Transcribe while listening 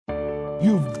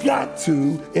You've got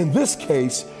to, in this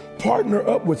case, partner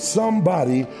up with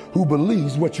somebody who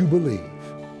believes what you believe.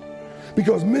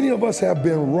 Because many of us have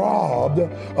been robbed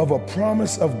of a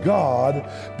promise of God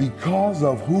because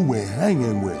of who we're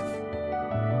hanging with.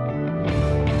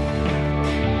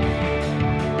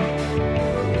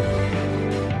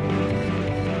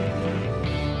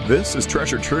 This is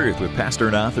Treasured Truth with pastor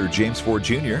and author James Ford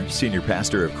Jr., senior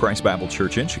pastor of Christ Bible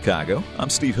Church in Chicago. I'm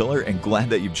Steve Hiller, and glad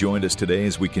that you've joined us today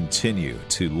as we continue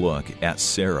to look at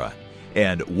Sarah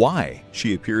and why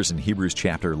she appears in Hebrews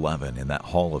chapter 11 in that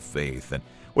hall of faith. And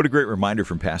what a great reminder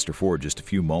from Pastor Ford just a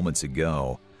few moments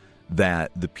ago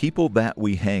that the people that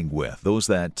we hang with, those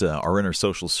that are in our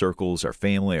social circles, our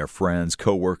family, our friends,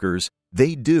 coworkers,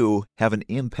 they do have an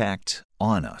impact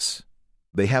on us.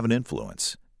 They have an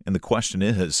influence. And the question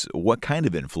is, what kind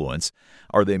of influence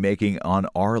are they making on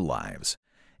our lives?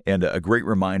 And a great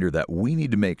reminder that we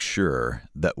need to make sure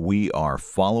that we are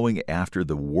following after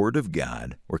the Word of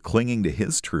God. We're clinging to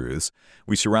His truths.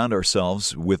 We surround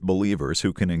ourselves with believers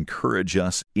who can encourage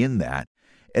us in that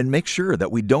and make sure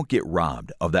that we don't get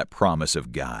robbed of that promise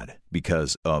of God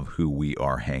because of who we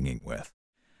are hanging with.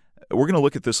 We're going to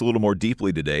look at this a little more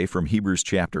deeply today from Hebrews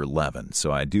chapter 11.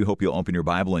 So I do hope you'll open your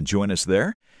Bible and join us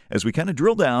there as we kind of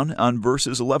drill down on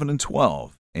verses 11 and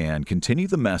 12 and continue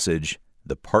the message,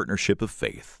 the partnership of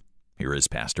faith. Here is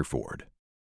Pastor Ford.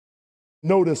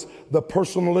 Notice the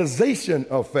personalization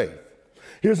of faith.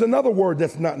 Here's another word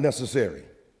that's not necessary.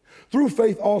 Through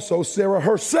faith also Sarah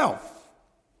herself.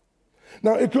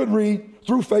 Now it could read,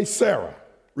 through faith Sarah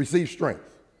received strength.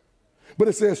 But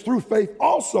it says, through faith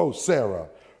also Sarah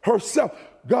herself.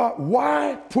 God,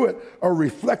 why put a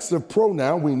reflexive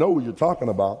pronoun? We know what you're talking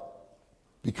about.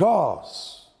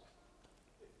 Because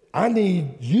I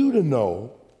need you to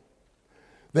know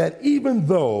that even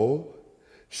though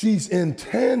she's in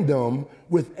tandem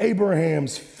with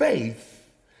Abraham's faith,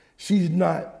 she's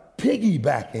not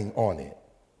piggybacking on it.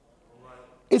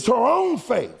 It's her own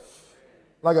faith.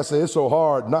 Like I said, it's so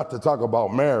hard not to talk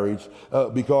about marriage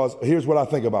because here's what I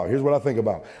think about.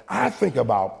 I think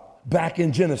about back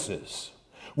in Genesis,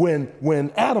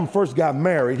 when Adam first got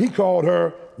married, he called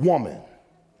her woman.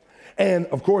 And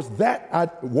of course,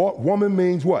 that woman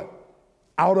means what?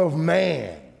 Out of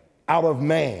man.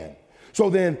 So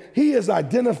then he is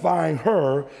identifying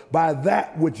her by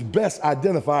that which best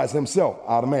identifies himself,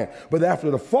 out of man. But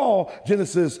after the fall,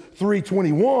 Genesis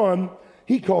 3:21,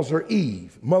 he calls her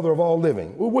Eve, mother of all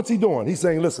living. Well, what's he doing? He's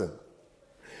saying, listen,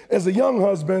 as a young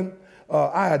husband,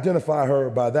 I identify her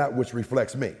by that which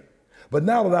reflects me. But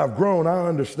now that I've grown, I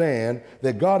understand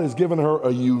that God has given her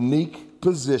a unique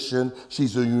position.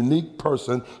 She's a unique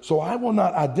person. So I will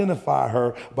not identify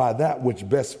her by that which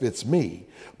best fits me,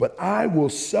 but I will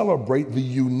celebrate the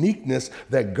uniqueness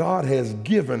that God has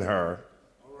given her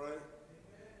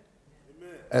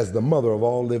as the mother of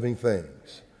all living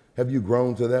things. Have you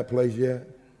grown to that place yet?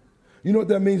 You know what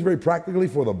that means very practically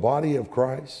for the body of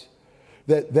Christ?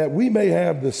 That we may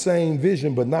have the same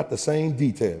vision, but not the same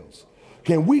details.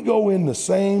 Can we go in the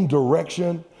same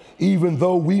direction, even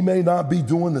though we may not be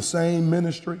doing the same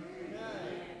ministry?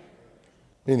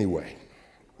 Anyway,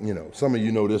 some of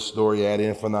you know this story ad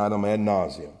infinitum, ad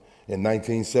nauseum. In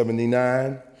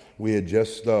 1979, we had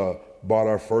just bought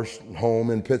our first home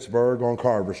in Pittsburgh on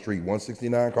Carver Street,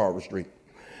 169 Carver Street.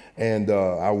 And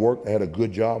I had a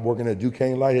good job working at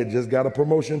Duquesne Light, had just got a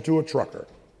promotion to a trucker.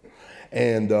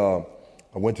 And I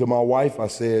went to my wife, I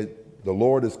said, the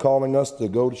Lord is calling us to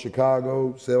go to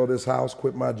Chicago, sell this house,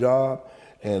 quit my job,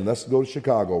 and let's go to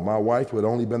Chicago. My wife, who had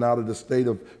only been out of the state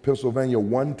of Pennsylvania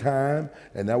one time,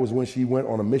 and that was when she went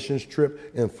on a missions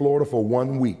trip in Florida for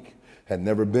 1 week. Had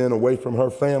never been away from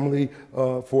her family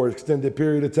for an extended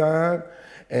period of time.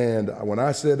 And when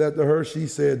I said that to her, she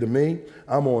said to me,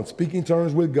 I'm on speaking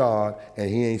terms with God, and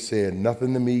He ain't said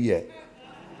nothing to me yet.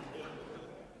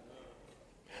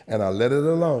 And I let it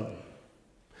alone.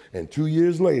 And 2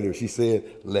 years later, she said,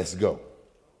 let's go.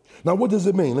 Now, what does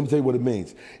it mean? Let me tell you what it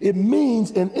means. It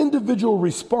means an individual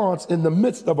response in the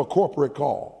midst of a corporate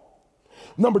call.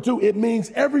 Number two, it means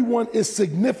everyone is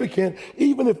significant,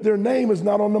 even if their name is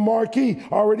not on the marquee.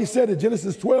 I already said it,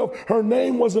 Genesis 12, her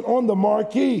name wasn't on the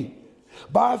marquee.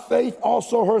 By faith,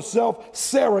 also herself,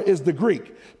 Sarah is the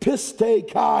Greek. Piste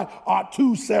kai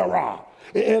atu Sarah.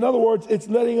 In other words, it's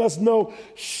letting us know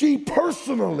she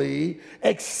personally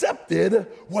accepted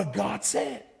what God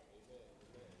said.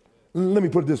 Let me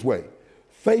put it this way.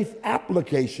 Faith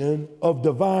application of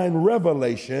divine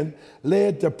revelation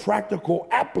led to practical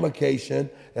application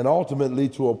and ultimately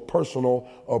to a personal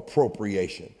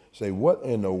appropriation. Say, what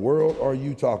in the world are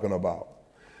you talking about?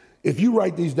 If you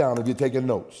write these down, if you're taking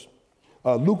notes,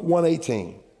 Luke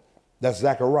 1:18, that's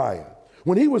Zechariah.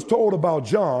 When he was told about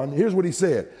John, here's what he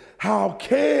said: how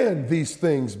can these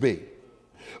things be?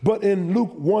 But in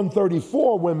Luke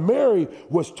 1:34, when Mary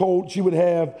was told she would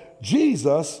have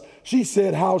Jesus, she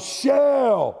said, how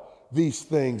shall these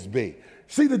things be?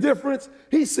 See the difference?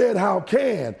 He said, how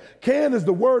can. Can is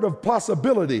the word of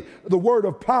possibility, the word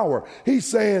of power. He's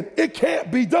saying it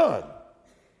can't be done.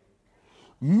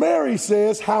 Mary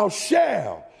says, how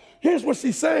shall. Here's what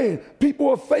she's saying.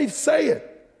 People of faith say it.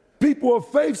 People of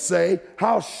faith say,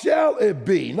 how shall it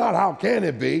be? Not how can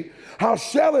it be. How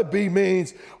shall it be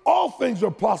means all things are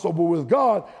possible with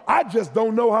God. I just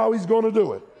don't know how he's going to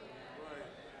do it.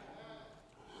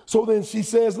 So then she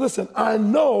says, listen, I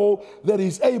know that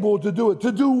he's able to do it.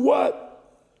 To do what?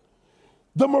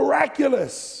 The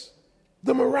miraculous.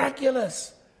 The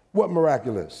miraculous. What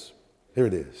miraculous? Here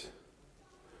it is.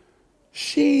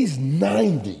 She's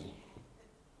 90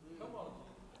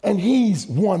 and he's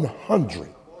 100.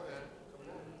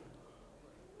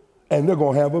 And they're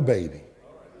going to have a baby.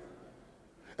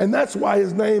 And that's why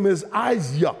his name is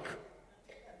Isaac.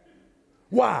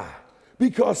 Why?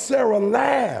 Because Sarah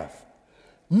laughed.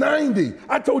 90.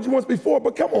 I told you once before,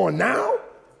 but come on now.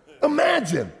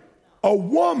 Imagine a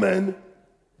woman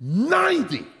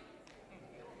 90.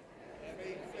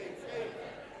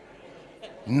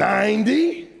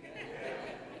 90.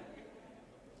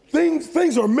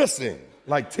 Things are missing,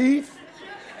 like teeth.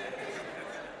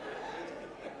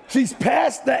 She's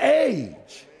past the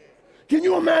age. Can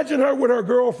you imagine her with her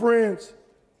girlfriends?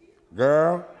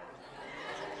 Girl,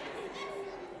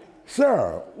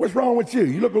 Sarah, what's wrong with you?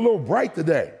 You look a little bright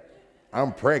today.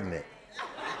 I'm pregnant.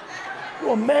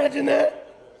 You imagine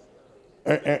that?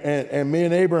 And me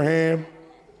and Abraham,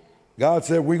 God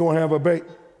said we're going to have a baby.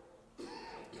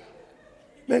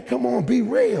 Man, come on, be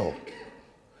real.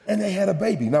 And they had a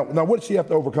baby. Now, what did she have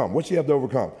to overcome? What did she have to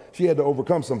overcome? She had to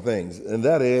overcome some things, and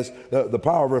that is the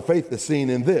power of her faith is seen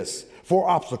in this. 4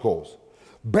 obstacles.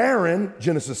 Barren,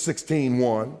 Genesis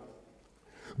 16:1.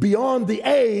 Beyond the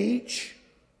age,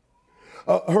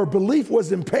 her belief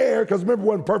was impaired, because remember, it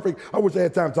wasn't perfect. I wish I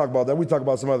had time to talk about that. We talk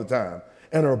about some other time.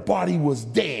 And her body was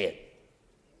dead.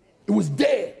 It was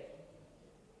dead.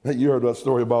 You heard that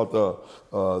story about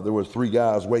there was 3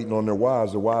 guys waiting on their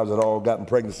wives. The wives had all gotten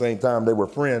pregnant at the same time. They were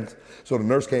friends. So the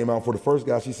nurse came out for the first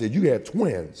guy. She said, you had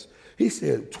twins. He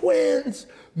said, twins?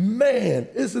 Man,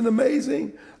 isn't it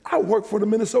amazing? I work for the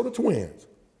Minnesota Twins.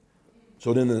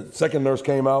 So then the second nurse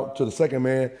came out to the second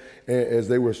man as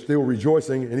they were still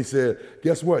rejoicing, and he said,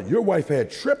 guess what? Your wife had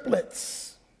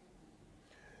triplets.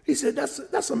 He said,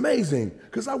 that's amazing,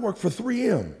 because I work for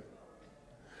 3M.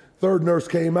 Third nurse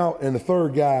came out, and the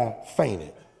third guy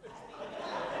fainted.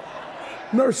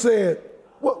 Nurse said,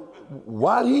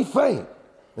 why did he faint?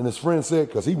 And his friend said,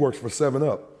 because he works for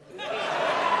 7-Up.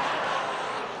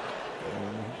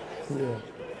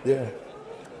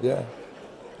 Yeah.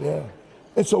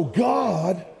 And so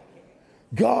God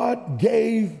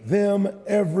gave them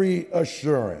every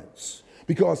assurance,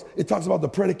 because it talks about the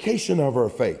predication of her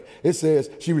faith. It says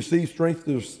she received strength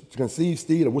to conceive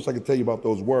seed. I wish I could tell you about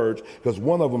those words, because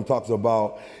one of them talks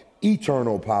about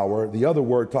eternal power. The other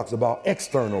word talks about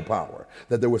external power,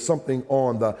 that there was something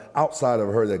on the outside of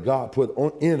her that God put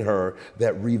in her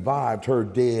that revived her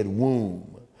dead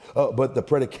womb. But the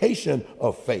predication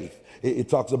of faith, it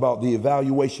talks about the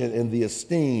evaluation and the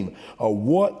esteem of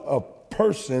what a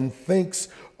person thinks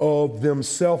of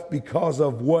themselves because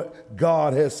of what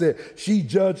God has said. She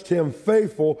judged him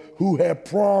faithful who had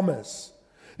promised.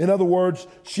 In other words,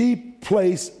 she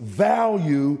placed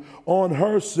value on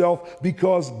herself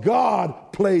because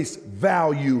God placed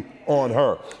value on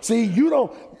her. See,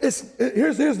 here's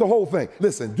the whole thing.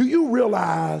 Listen, do you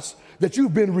realize that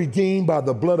you've been redeemed by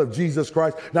the blood of Jesus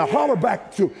Christ? Now holler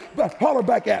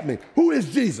back at me. Who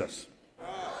is Jesus?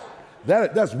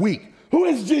 That's weak. Who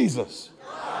is Jesus?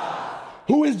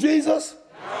 Who is Jesus?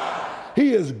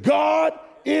 He is God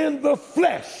in the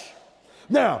flesh.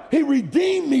 Now, he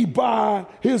redeemed me by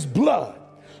his blood.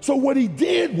 So what he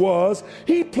did was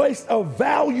he placed a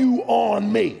value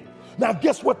on me. Now,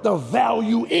 guess what the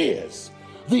value is?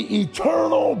 The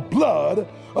eternal blood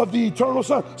of the eternal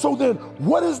Son. So then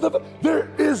there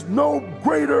is no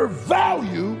greater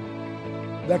value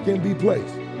that can be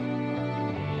placed.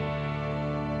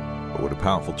 What a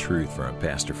powerful truth from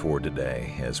Pastor Ford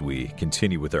today as we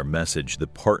continue with our message, the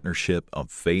partnership of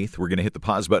faith. We're going to hit the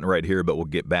pause button right here, but we'll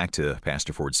get back to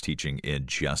Pastor Ford's teaching in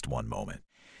just one moment.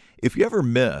 If you ever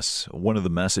miss one of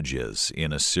the messages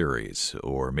in a series,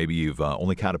 or maybe you've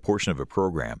only caught a portion of a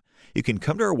program, you can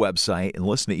come to our website and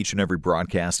listen to each and every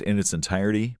broadcast in its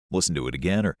entirety, listen to it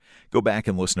again, or go back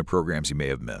and listen to programs you may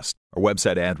have missed. Our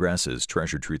website address is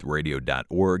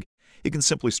treasuredtruthradio.org. You can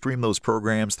simply stream those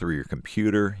programs through your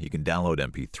computer. You can download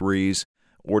MP3s,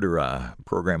 order a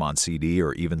program on CD,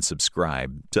 or even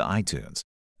subscribe to iTunes.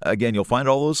 Again, you'll find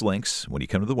all those links when you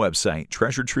come to the website,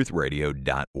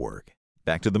 treasuredtruthradio.org.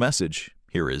 Back to the message.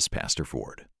 Here is Pastor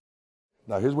Ford.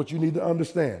 Now, here's what you need to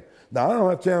understand. Now, I don't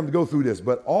have time to go through this,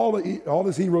 but all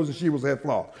these heroes and sheroes had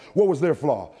flaws. What was their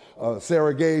flaw?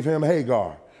 Sarah gave him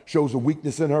Hagar, shows a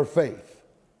weakness in her faith.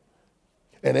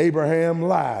 And Abraham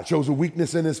lied, shows a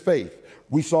weakness in his faith.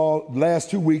 We saw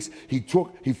last 2 weeks, he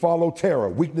followed Terah,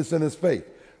 weakness in his faith,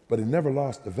 but he never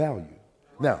lost the value.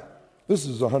 Now, this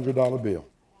is a $100 bill.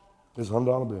 This is a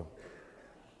 $100 bill.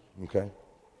 Okay?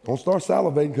 Don't start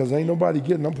salivating because ain't nobody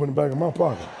getting it. I'm putting it back in my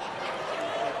pocket.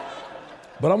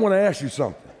 But I want to ask you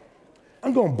something.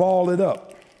 I'm going to ball it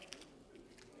up.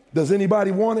 Does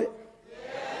anybody want it? Yes.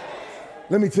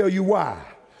 Let me tell you why.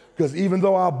 Because even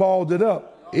though I balled it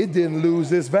up, it didn't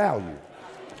lose its value.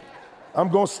 I'm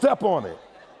going to step on it.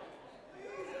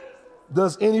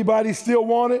 Does anybody still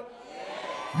want it?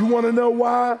 Yes. You want to know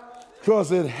why?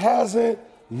 Because it hasn't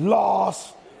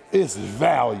lost its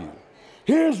value.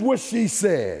 Here's what she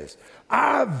says.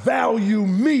 I value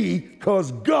me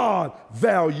because God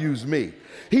values me.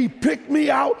 He picked me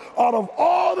out of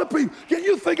all the people. Can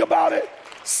you think about it?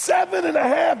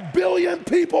 7.5 billion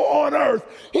people on earth.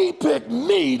 He picked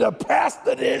me to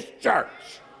pastor this church.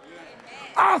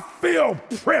 I feel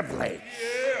privileged.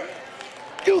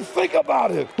 You think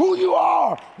about it, who you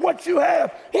are, what you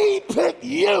have. He picked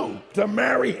you to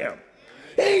marry him.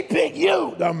 He picked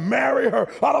you to marry her.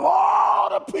 Out of all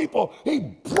the people, he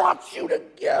brought you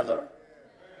together.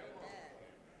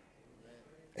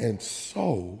 And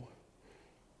so,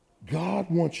 God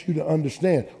wants you to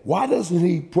understand, why doesn't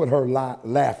he put her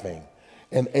laughing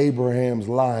and Abraham's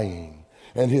lying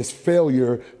and his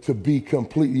failure to be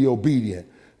completely obedient?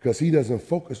 Because he doesn't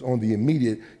focus on the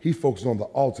immediate, he focuses on the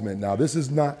ultimate. Now, this is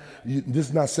not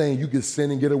saying you can sin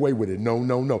and get away with it. No,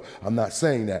 no, no. I'm not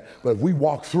saying that. But if we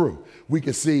walk through, we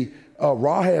can see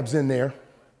Rahab's in there,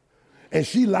 and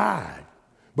she lied.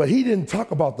 But he didn't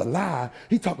talk about the lie.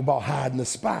 He talked about hiding the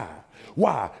spy.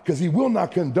 Why? Because he will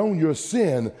not condone your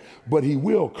sin, but he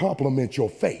will compliment your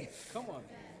faith. Come on.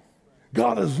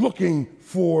 God is looking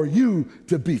for you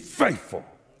to be faithful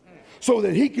so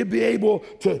that he can be able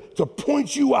to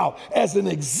point you out as an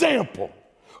example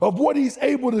of what he's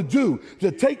able to do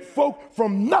to take folk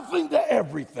from nothing to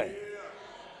everything.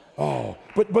 Oh,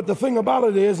 but the thing about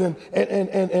it is, and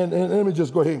let me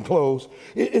just go ahead and close,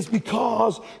 it's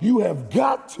because you've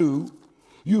got to,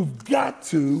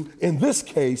 in this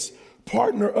case,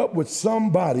 partner up with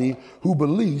somebody who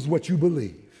believes what you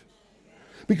believe.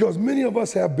 Because many of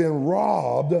us have been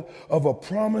robbed of a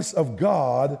promise of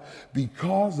God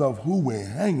because of who we're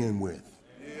hanging with.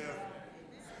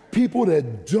 People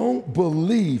that don't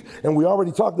believe, and we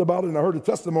already talked about it, and I heard a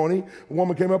testimony. A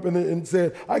woman came up and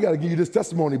said, I got to give you this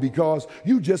testimony because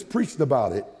you just preached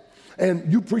about it. And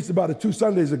you preached about it 2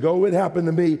 Sundays ago. It happened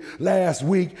to me last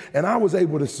week, and I was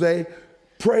able to say,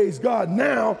 praise God,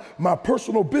 now my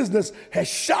personal business has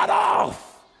shot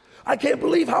off. I can't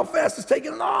believe how fast it's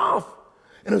taken off.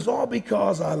 And it's all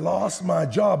because I lost my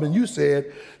job. And you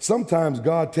said, sometimes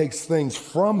God takes things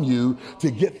from you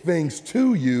to get things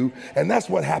to you. And that's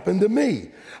what happened to me.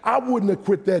 I wouldn't have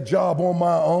quit that job on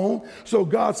my own. So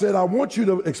God said, I want you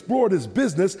to explore this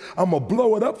business. I'm going to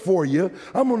blow it up for you.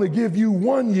 I'm going to give you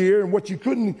 1 year and what you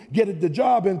couldn't get at the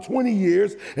job in 20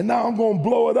 years. And now I'm going to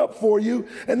blow it up for you.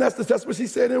 And that's what she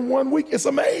said in 1 week. It's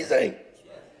amazing.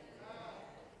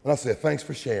 And I said, thanks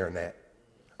for sharing that.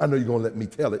 I know you're going to let me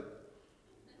tell it.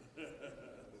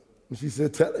 And she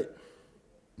said, tell it.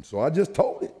 And so I just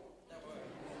told it.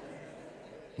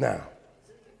 Now,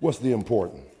 what's the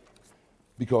important?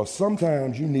 Because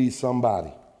sometimes you need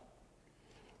somebody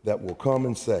that will come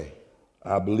and say,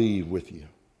 I believe with you.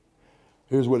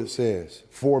 Here's what it says.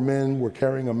 4 men were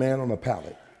carrying a man on a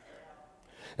pallet.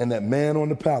 And that man on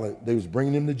the pallet, they was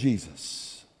bringing him to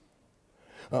Jesus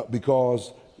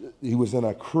because he was in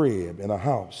a crib, in a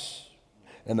house.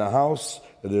 And the house,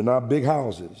 they're not big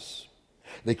houses.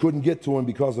 They couldn't get to him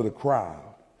because of the crowd.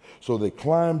 So they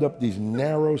climbed up these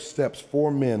narrow steps, 4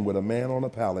 men with a man on a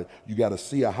pallet. You got to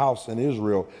see a house in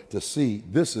Israel to see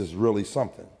this is really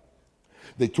something.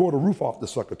 They tore the roof off the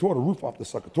sucker, tore the roof off the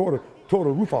sucker, tore the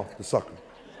roof off the sucker,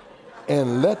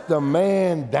 and let the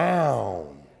man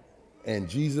down. And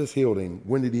Jesus healed him.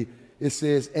 When did he? It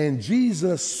says, and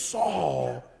Jesus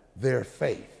saw their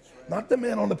faith. Not the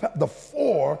man on the pallet, the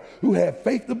 4 who had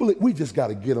faith to believe. We just got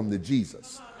to get them to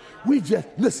Jesus.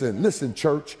 Listen,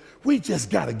 church. We just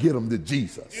got to get them to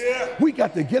Jesus. Yeah. We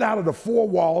got to get out of the four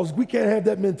walls. We can't have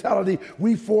that mentality,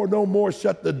 we four no more,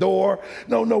 shut the door.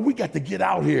 No, we got to get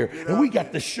out here and we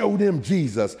got to show them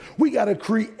Jesus. We got to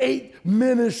create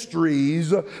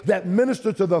ministries that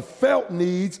minister to the felt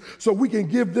needs so we can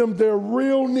give them their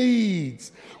real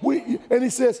needs. And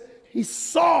he says, he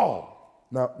saw.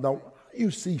 Now, you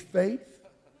see faith?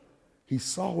 He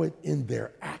saw it in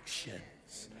their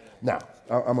actions. Now,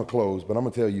 I'm going to close, but I'm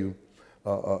going to tell you,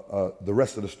 the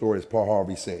rest of the story, as Paul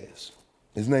Harvey says.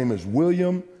 His name is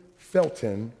William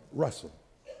Felton Russell.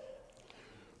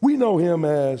 We know him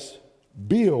as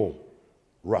Bill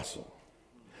Russell.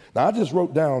 Now, I just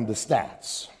wrote down the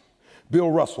stats. Bill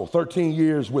Russell, 13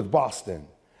 years with Boston.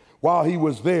 While he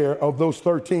was there, of those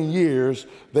 13 years,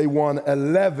 they won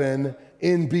 11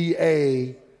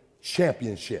 NBA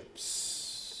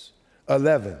championships.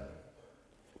 11,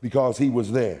 because he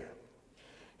was there.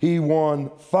 He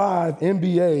won 5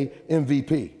 NBA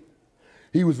MVP.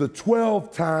 He was the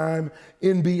 12-time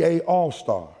NBA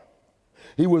All-Star.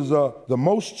 He was the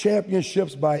most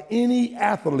championships by any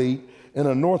athlete in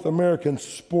a North American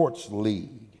sports league.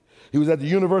 He was at the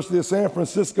University of San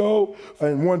Francisco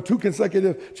and won 2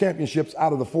 consecutive championships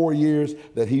out of the 4 years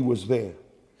that he was there.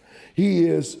 He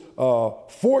is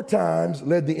 4 times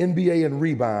led the NBA in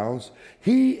rebounds.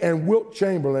 He and Wilt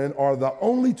Chamberlain are the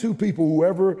only 2 people who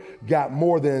ever got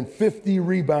more than 50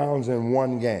 rebounds in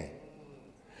one game.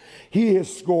 He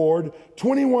has scored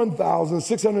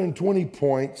 21,620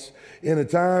 points in a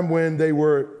time when they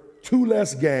were 2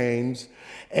 less games,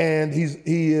 and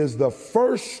he is the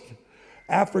first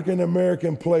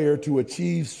African-American player to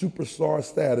achieve superstar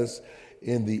status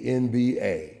in the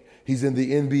NBA. He's in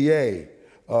the NBA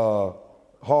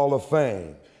Hall of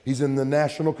Fame. He's in the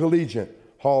National Collegiate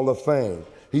Hall of Fame.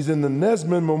 He's in the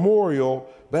Nesmond Memorial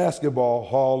Basketball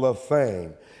Hall of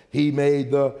Fame. He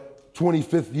made the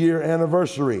 25th year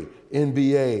anniversary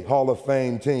NBA Hall of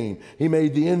Fame team. He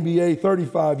made the NBA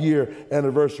 35-year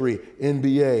anniversary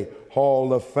NBA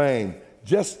Hall of Fame.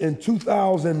 Just in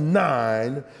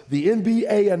 2009, the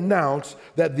NBA announced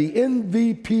that the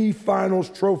MVP Finals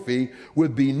trophy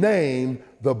would be named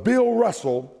the Bill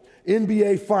Russell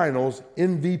NBA Finals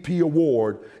MVP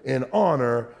Award in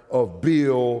honor of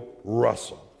Bill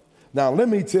Russell. Now, let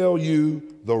me tell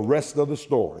you the rest of the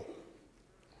story.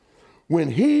 When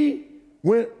he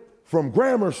went from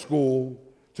grammar school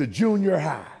to junior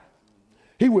high,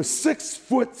 he was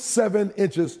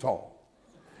 6'7" tall.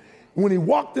 When he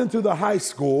walked into the high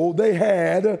school, they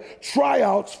had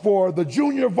tryouts for the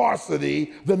junior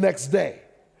varsity the next day.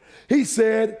 He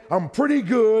said, I'm pretty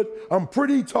good, I'm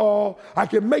pretty tall, I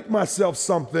can make myself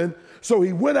something. So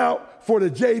he went out for the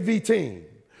JV team.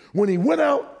 When he went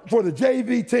out for the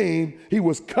JV team, he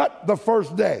was cut the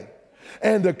first day.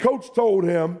 And the coach told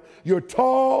him, you're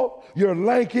tall, you're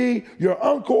lanky, you're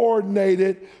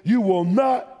uncoordinated, you will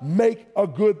not make a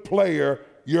good player,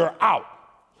 you're out.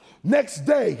 Next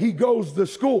day, he goes to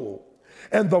school,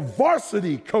 and the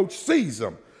varsity coach sees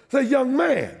him. Say, young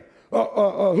man,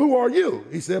 who are you?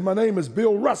 He said, my name is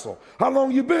Bill Russell. How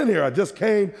long you been here? I just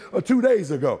came 2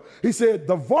 days ago. He said,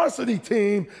 the varsity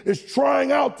team is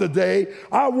trying out today.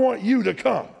 I want you to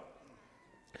come.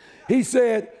 He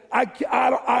said, I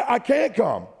can't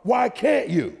come. Why can't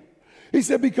you? He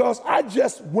said, because I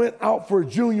just went out for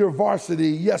junior varsity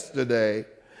yesterday,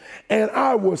 and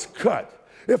I was cut.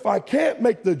 If I can't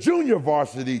make the junior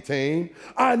varsity team,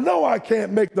 I know I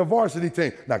can't make the varsity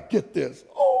team. Now get this.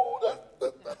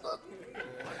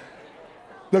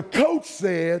 The coach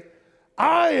said,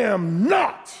 I am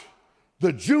not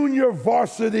the junior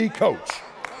varsity coach.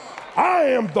 I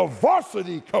am the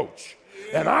varsity coach.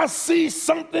 And I see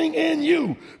something in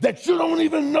you that you don't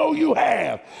even know you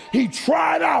have. He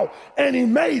tried out and he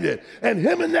made it. And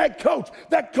him and that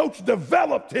coach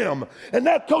developed him. And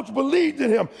that coach believed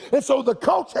in him. And so the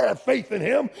coach had faith in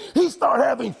him. He started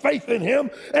having faith in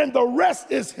him. And the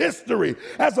rest is history.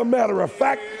 As a matter of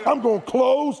fact, I'm going to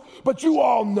close, but you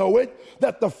all know it,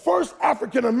 that the first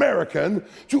African American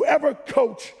to ever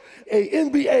coach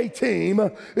an NBA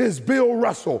team is Bill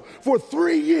Russell. For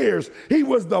 3 years, he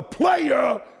was the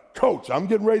player coach. I'm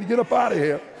getting ready to get up out of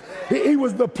here. He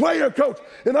was the player coach.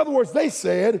 In other words, they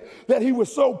said that he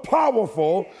was so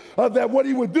powerful that what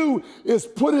he would do is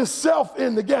put himself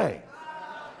in the game.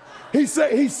 He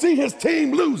see his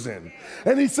team losing,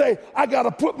 and he say, I got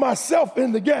to put myself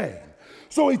in the game.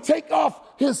 So he take off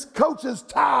his coach's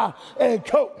tie and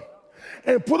coat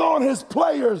and put on his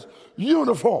player's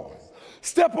uniform.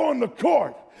 Step on the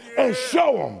court and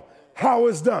show them how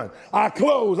it's done. I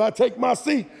close, I take my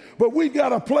seat, but we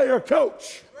got a player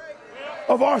coach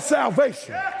of our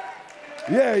salvation.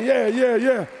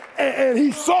 Yeah. And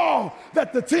he saw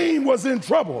that the team was in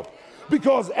trouble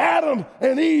because Adam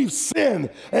and Eve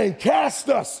sinned and cast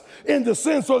us into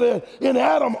sin so that in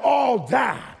Adam all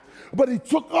died. But he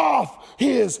took off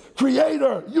his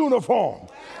creator uniform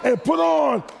and put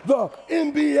on the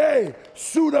NBA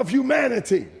suit of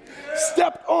humanity,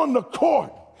 stepped on the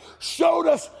court, showed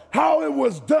us how it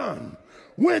was done,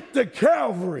 went to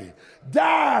Calvary,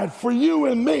 died for you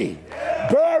and me,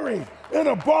 buried in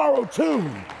a borrowed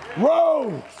tomb,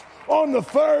 rose on the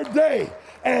third day,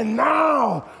 and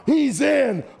now he's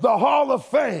in the Hall of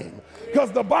Fame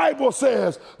because the Bible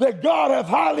says that God hath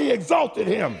highly exalted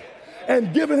him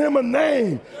and given him a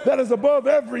name that is above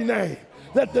every name,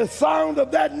 that the sound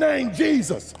of that name,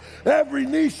 Jesus, every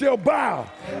knee shall bow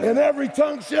and every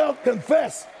tongue shall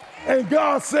confess. And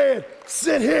God said,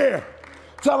 sit here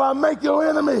till I make your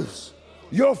enemies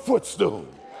your footstool.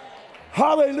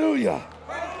 Hallelujah.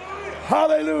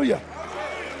 Hallelujah.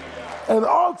 And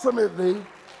ultimately,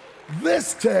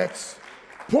 this text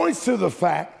points to the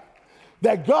fact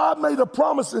that God made a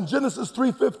promise in Genesis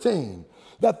 3:15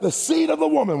 that the seed of the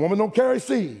woman don't carry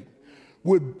seed,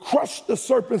 would crush the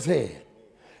serpent's head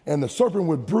and the serpent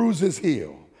would bruise his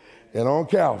heel. And on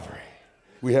Calvary,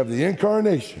 we have the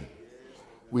incarnation.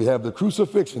 We have the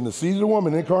crucifixion, the seed of the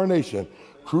woman, incarnation,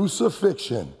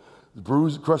 crucifixion,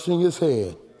 crushing his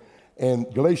head.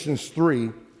 And Galatians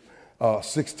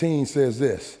 3:16 says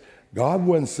this, God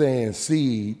wasn't saying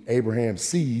seed, Abraham's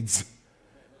seeds.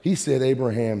 He said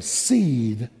Abraham's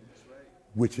seed,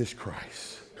 which is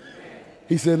Christ.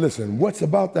 He said, listen, what's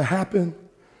about to happen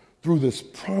through this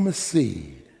promised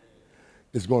seed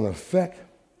is going to affect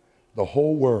the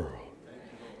whole world.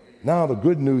 Now the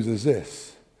good news is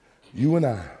this. You and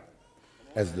I,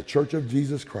 as the Church of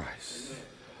Jesus Christ,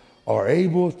 are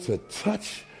able to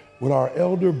touch with our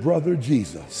elder brother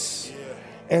Jesus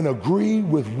and agree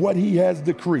with what he has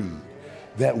decreed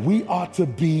that we ought to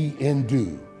be and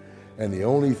do. And the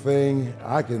only thing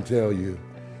I can tell you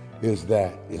is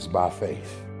that it's by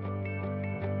faith.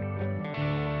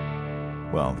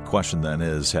 Well, the question then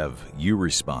is, have you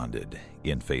responded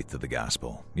in faith to the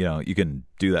gospel? You know, you can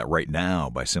do that right now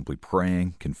by simply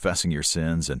praying, confessing your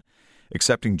sins, and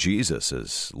accepting Jesus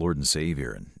as Lord and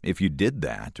Savior. And if you did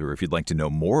that, or if you'd like to know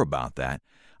more about that,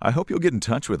 I hope you'll get in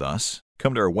touch with us.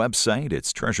 Come to our website,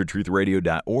 it's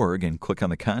treasuretruthradio.org, and click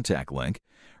on the contact link,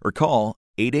 or call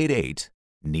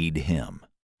 888-NEED-HIM.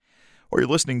 Or you're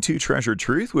listening to Treasured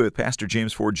Truth with Pastor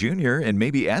James Ford Jr., and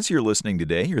maybe as you're listening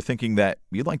today, you're thinking that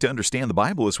you'd like to understand the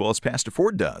Bible as well as Pastor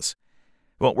Ford does.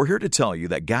 Well, we're here to tell you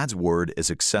that God's Word is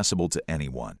accessible to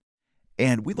anyone.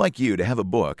 And we'd like you to have a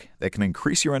book that can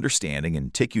increase your understanding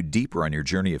and take you deeper on your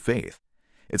journey of faith.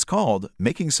 It's called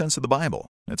Making Sense of the Bible.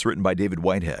 It's written by David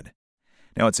Whitehead.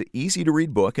 Now, it's an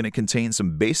easy-to-read book, and it contains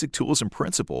some basic tools and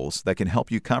principles that can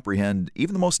help you comprehend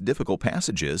even the most difficult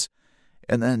passages,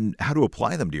 and then how to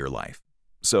apply them to your life.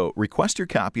 So request your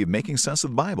copy of Making Sense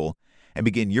of the Bible and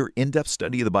begin your in-depth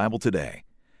study of the Bible today.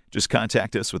 Just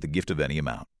contact us with a gift of any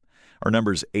amount. Our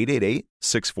number is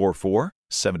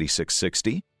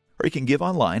 888-644-7660, or you can give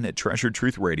online at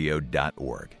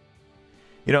treasuretruthradio.org.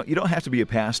 You know, you don't have to be a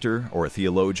pastor or a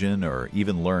theologian or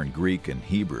even learn Greek and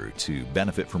Hebrew to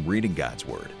benefit from reading God's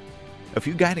Word. A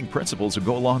few guiding principles will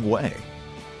go a long way.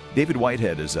 David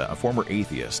Whitehead is a former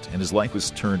atheist, and his life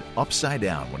was turned upside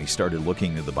down when he started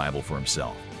looking into the Bible for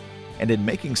himself. And in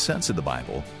making sense of the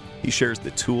Bible, he shares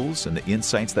the tools and the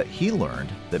insights that he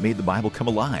learned that made the Bible come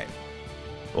alive.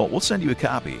 Well, we'll send you a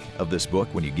copy of this book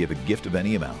when you give a gift of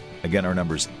any amount. Again, our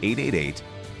number is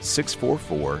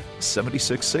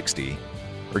 888-644-7660,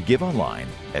 or give online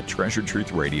at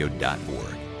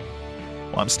treasuretruthradio.org.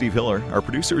 Well, I'm Steve Hiller. Our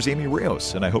producer is Amy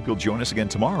Rios, and I hope you'll join us again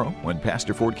tomorrow when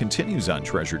Pastor Ford continues on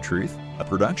Treasured Truth, a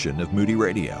production of Moody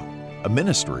Radio, a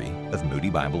ministry of Moody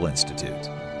Bible Institute.